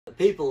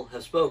people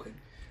have spoken.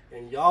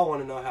 And y'all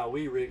want to know how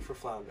we rig for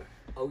flounder.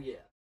 Oh yeah.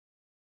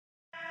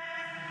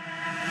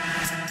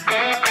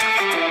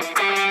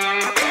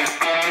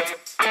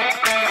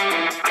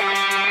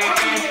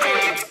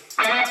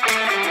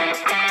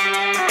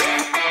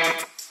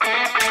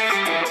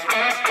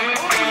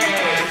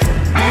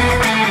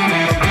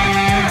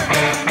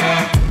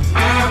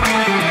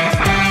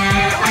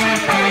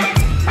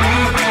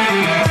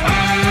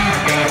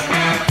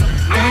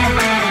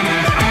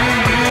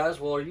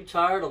 Well, are you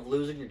tired of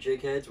losing your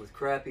jig heads with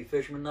crappy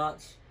fisherman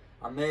knots?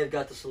 I may have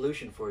got the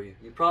solution for you.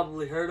 You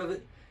probably heard of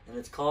it, and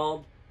it's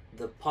called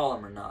the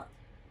polymer knot.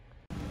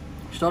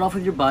 Start off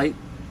with your bite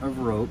of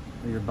rope,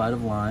 or your bite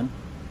of line.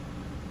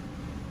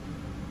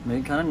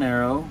 Make it kind of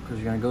narrow, because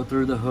you're going to go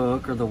through the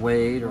hook or the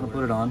weight or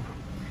put it on.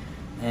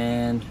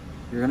 And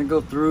you're going to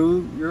go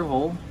through your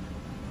hole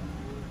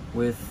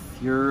with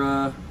your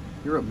rope.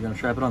 You're going to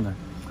trap it on there.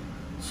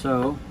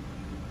 So,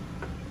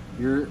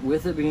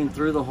 with it being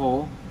through the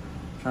hole,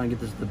 trying to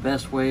get this the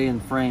best way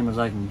and frame as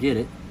I can get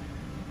it.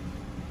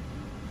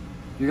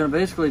 You're going to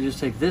basically just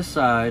take this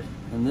side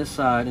and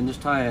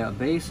just tie a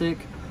basic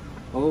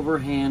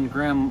overhand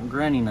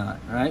granny knot,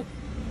 right?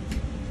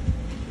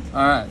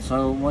 Alright,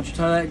 so once you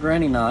tie that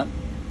granny knot,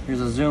 here's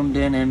a zoomed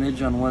in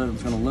image on what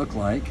it's going to look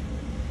like.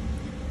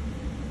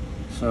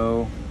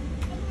 So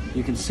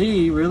you can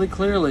see really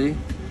clearly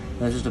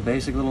that's just a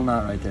basic little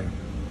knot right there.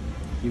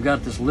 You've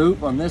got this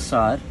loop on this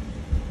side.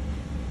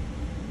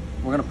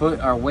 We're going to put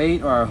our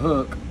weight or our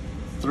hook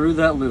through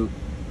that loop,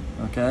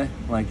 okay?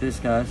 Like this,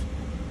 guys.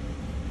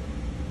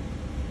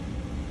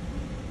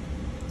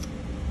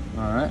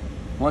 Alright.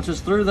 Once it's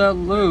through that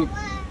loop,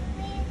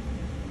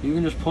 you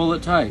can just pull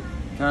it tight.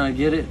 Kind of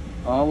get it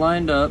all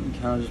lined up and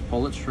kind of just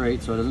pull it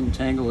straight so it doesn't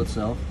tangle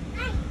itself.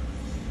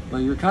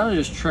 But you're kind of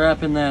just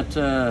trapping that,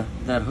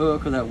 that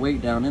hook or that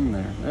weight down in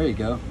there. There you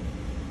go.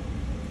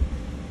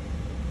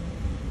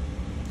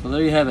 So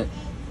there you have it.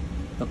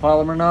 The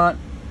polymer knot.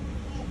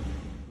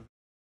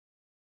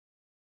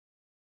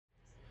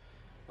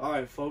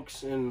 Alright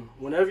folks, and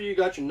whenever you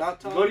got your knot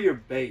tied, go to your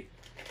bait.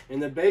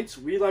 And the baits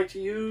we like to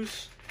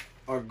use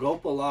are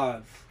Gulp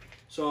Alive.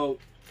 So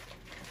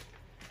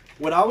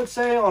what I would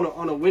say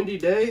on a windy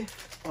day,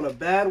 on a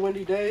bad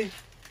windy day,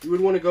 you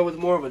would want to go with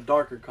more of a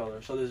darker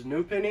color. So this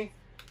new penny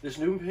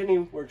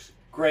works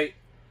great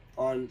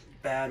on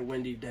bad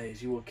windy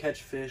days. You will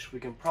catch fish.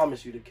 We can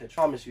promise you to catch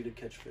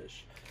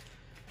fish.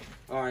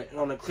 Alright, and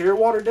on a clear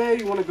water day,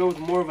 you want to go with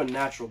more of a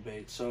natural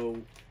bait.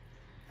 So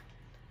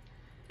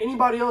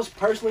anybody else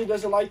personally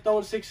doesn't like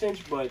throwing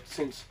 6-inch, but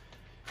since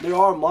there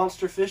are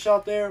monster fish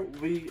out there,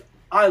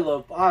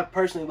 I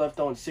personally love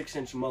throwing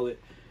 6-inch mullet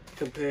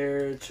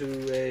compared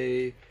to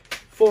a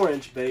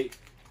 4-inch bait.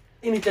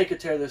 Anything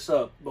could tear this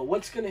up, but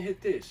what's gonna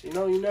hit this? You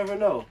know, you never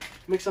know.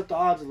 Mix up the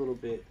odds a little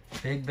bit.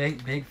 Big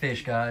bait, big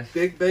fish, guys.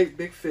 Big bait,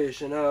 big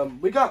fish, and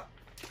we got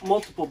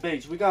multiple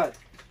baits. We got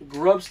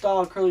grub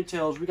style curly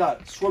tails. We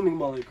got swimming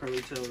mullet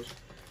curly tails.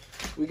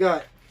 We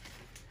got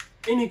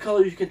any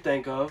color you can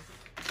think of.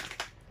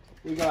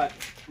 We got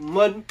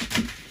mud.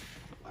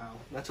 Wow,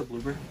 that's a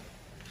blooper.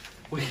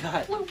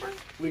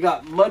 We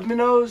got mud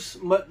minnows.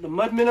 The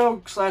mud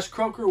minnow /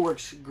 croaker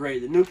works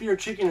great. The nuclear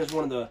chicken is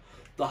one of the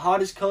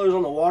hottest colors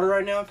on the water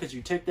right now, because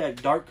you take that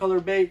dark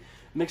color bait,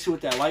 mix it with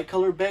that light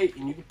color bait,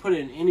 and you can put it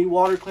in any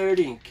water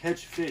clarity and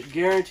catch fish,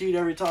 guaranteed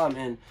every time.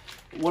 And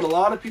what a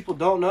lot of people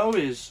don't know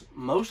is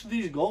most of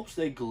these gulps,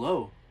 they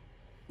glow.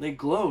 They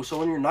glow. So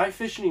when you're night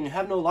fishing and you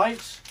have no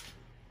lights,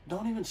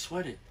 don't even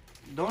sweat it.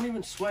 Don't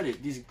even sweat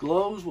it. These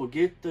glows will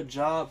get the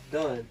job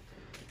done.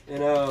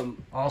 And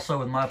also,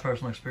 with my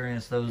personal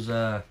experience, those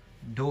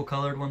dual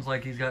colored ones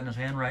like he's got in his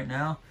hand right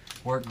now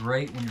work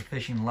great when you're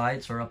fishing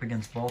lights or up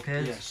against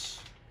bulkheads.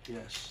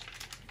 Yes.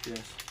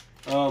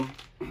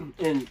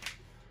 And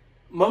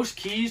most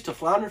keys to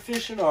flounder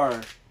fishing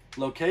are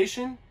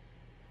location,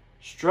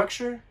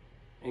 structure,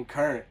 and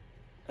current.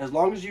 As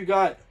long as you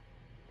got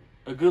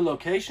a good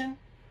location,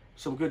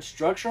 some good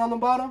structure on the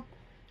bottom,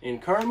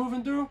 and current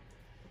moving through,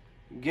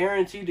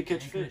 guaranteed to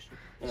catch fish.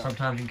 Yeah.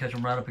 Sometimes you can catch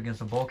them right up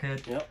against a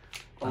bulkhead. Yep.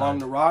 Along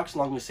the rocks,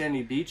 along the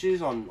sandy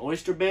beaches, on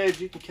oyster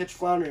beds, you can catch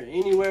flounder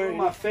anywhere. One of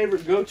my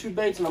favorite go-to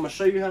baits, and I'm gonna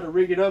show you how to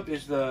rig it up,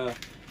 is the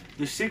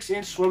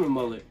 6-inch swimming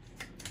mullet.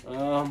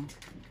 I'll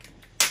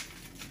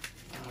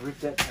rip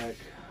that pack.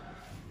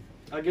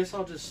 I guess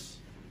I'll just,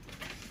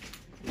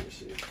 let me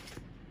see.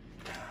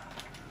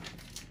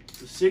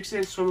 The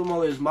 6-inch swimming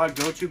mullet is my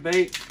go-to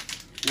bait.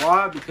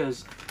 Why?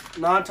 Because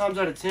 9 times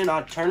out of 10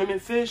 I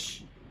tournament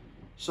fish,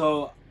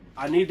 so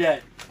I need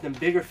them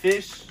bigger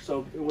fish.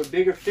 So with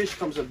bigger fish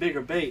comes a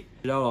bigger bait.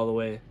 Get out all the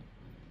way.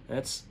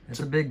 It's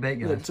a big bait,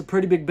 guys. It's a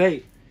pretty big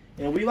bait,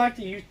 and we like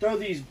to throw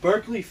these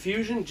Berkeley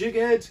Fusion jig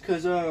heads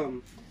because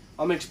I'm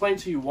gonna explain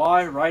to you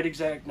why right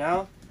exact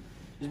now.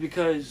 Is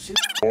because see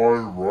this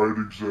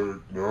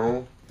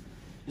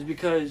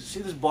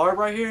barb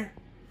right here?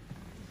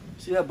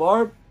 See that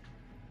barb?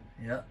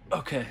 Yeah.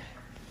 Okay.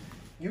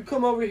 You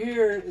come over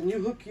here and you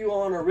hook you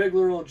on a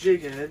regular old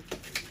jig head,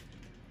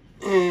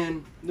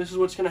 and this is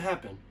what's gonna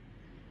happen.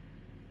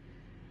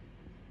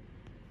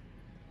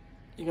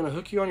 you're gonna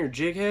hook you on your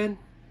jig head.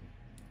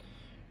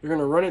 You're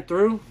gonna run it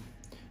through.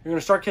 You're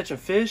gonna start catching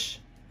fish,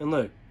 and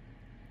look,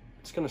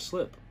 it's gonna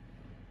slip.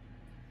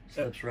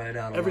 Slips right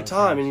out every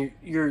time, and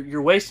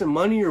you're wasting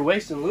money. You're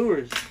wasting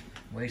lures.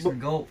 Wasting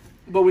gulp.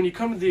 But when you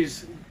come to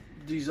these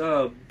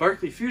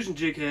Berkeley Fusion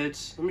jig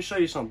heads, let me show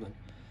you something.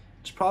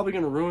 It's probably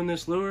gonna ruin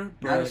this lure.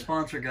 But Not a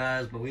sponsor,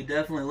 guys, but we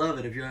definitely love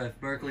it. If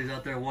Berkeley's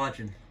out there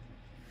watching,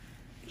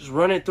 just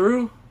run it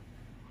through.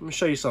 Let me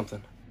show you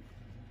something.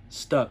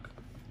 Stuck,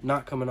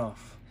 not coming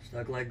off.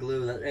 Stuck like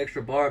glue. That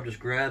extra barb just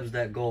grabs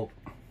that gulp.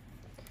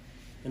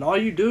 And all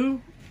you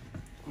do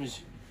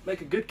is make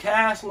a good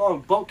cast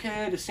along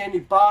bulkhead, a sandy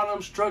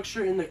bottom,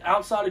 structure in the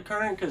outside of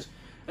current, because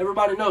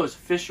everybody knows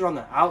fish are on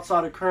the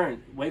outside of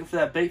current, waiting for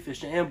that bait fish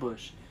to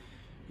ambush.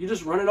 You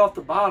just run it off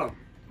the bottom.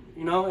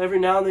 You know, every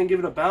now and then give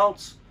it a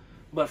bounce.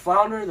 But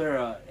flounder, they're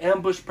an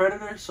ambush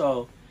predator,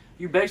 so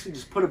you basically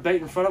just put a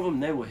bait in front of them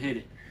and they will hit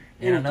it.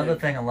 And another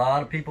thing a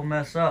lot of people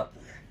mess up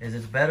is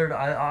it's better to,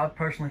 I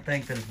personally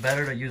think that it's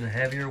better to use a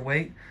heavier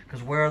weight,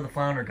 because where are the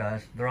flounder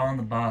guys? They're on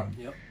the bottom.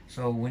 Yep.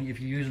 So if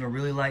you're using a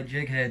really light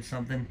jig head,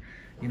 something,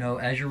 you know,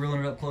 as you're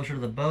reeling it up closer to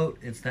the boat,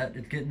 it's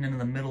getting into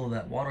the middle of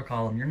that water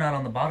column. You're not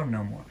on the bottom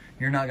no more.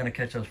 You're not going to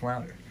catch those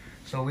flounder.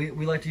 So we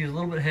like to use a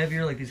little bit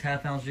heavier, like these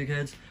half-ounce jig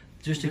heads,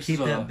 just to keep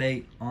that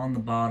bait on the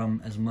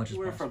bottom as much as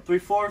possible. From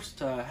 3/4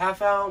 to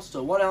half-ounce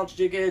to 1 ounce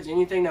jig heads,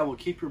 anything that will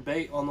keep your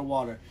bait on the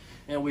water.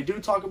 And we do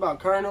talk about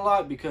current a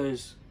lot,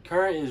 because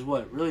current is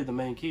really the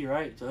main key,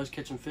 right, to us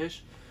catching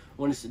fish.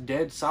 When it's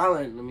dead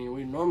silent, I mean,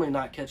 we're normally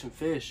not catching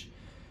fish.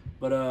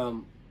 But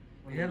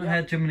we haven't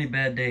had too many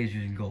bad days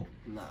using gulp.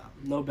 Nah,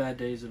 no bad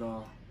days at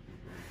all.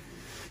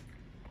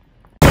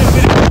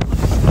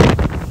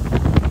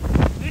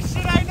 This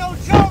shit ain't no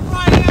joke.